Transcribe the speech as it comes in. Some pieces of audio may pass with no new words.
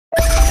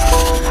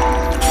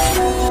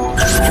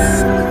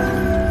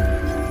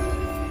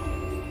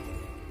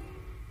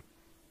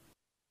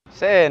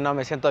No,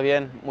 me siento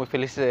bien, muy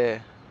feliz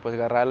de pues,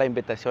 agarrar la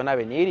invitación a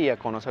venir y a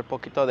conocer un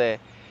poquito de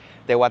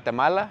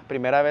Guatemala.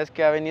 Primera vez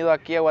que he venido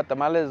aquí a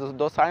Guatemala es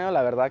 2 años,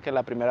 la verdad que es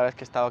la primera vez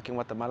que he estado aquí en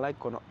Guatemala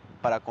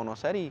para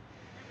conocer y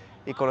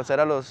conocer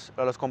a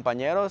los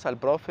compañeros, al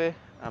profe,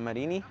 a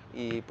Marini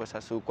y pues a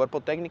su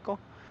cuerpo técnico.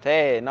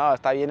 Sí, no,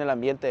 está bien el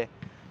ambiente.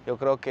 Yo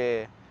creo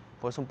que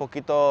pues un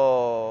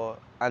poquito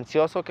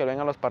ansioso que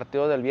vengan los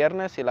partidos del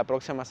viernes y la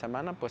próxima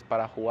semana pues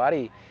para jugar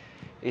y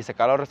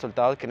sacar los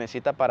resultados que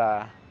necesita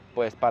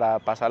pues, para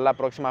pasar la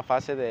próxima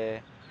fase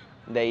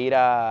de ir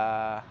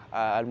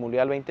al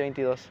Mundial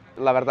 2022.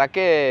 La verdad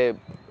que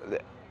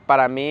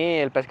para mí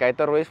el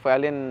Pescadito Ruiz fue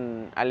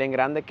alguien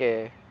grande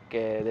que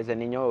desde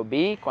niño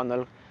vi cuando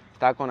él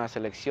estaba con la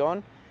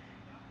selección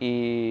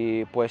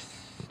y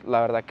pues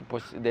la verdad que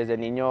pues desde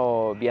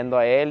niño viendo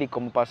a él y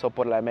cómo pasó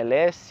por la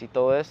MLS y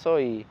todo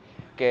eso y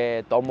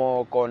que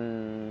tomo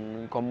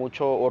con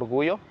mucho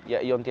orgullo.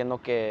 Yo entiendo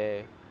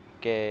que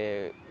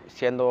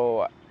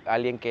siendo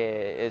alguien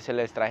que es el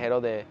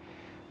extranjero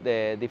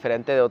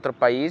diferente de otro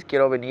país,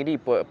 quiero venir y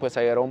pues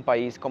ayudar a un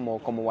país como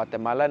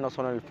Guatemala, no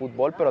solo en el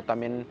fútbol, pero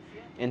también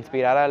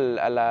inspirar a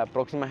la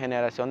próxima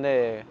generación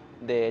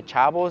de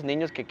chavos,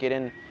 niños que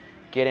quieren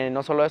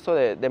no solo eso,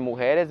 de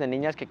mujeres, de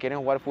niñas que quieren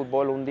jugar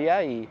fútbol un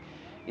día y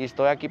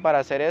estoy aquí para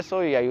hacer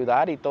eso y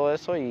ayudar y todo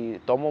eso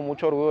y tomo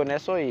mucho orgullo en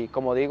eso y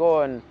como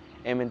digo en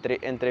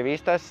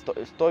entrevistas,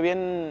 estoy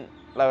bien,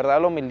 la verdad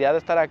la humildad de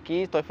estar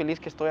aquí, estoy feliz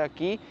que estoy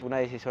aquí. Una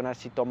decisión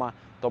así toma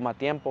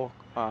tiempo.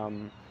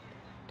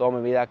 Toda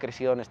mi vida he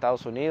crecido en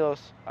Estados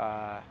Unidos,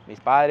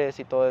 mis padres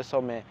y todo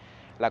eso,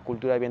 la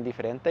cultura es bien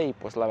diferente y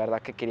pues la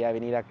verdad que quería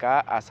venir acá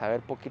a saber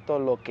poquito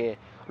lo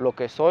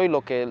que soy,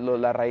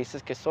 las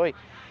raíces que soy,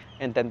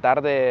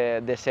 intentar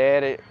de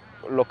ser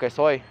lo que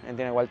soy,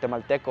 entiende,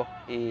 guatemalteco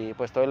y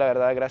pues estoy la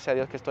verdad, gracias a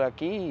Dios que estoy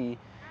aquí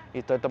y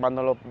estoy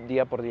tomándolo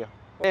día por día.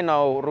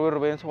 No, Rubio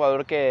Rubin es un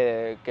jugador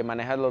que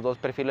maneja los dos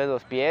perfiles de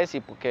los pies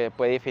y que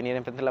puede definir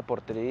enfrente de la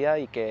portería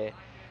y que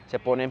se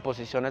pone en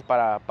posiciones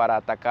para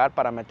atacar,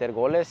 para meter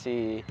goles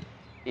y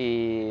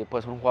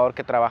pues un jugador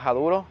que trabaja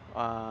duro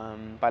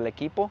para el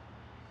equipo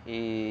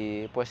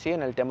y pues sí,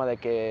 en el tema de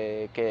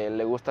que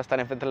le gusta estar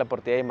enfrente de la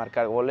portería y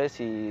marcar goles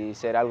y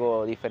ser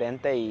algo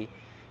diferente y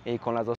con las dos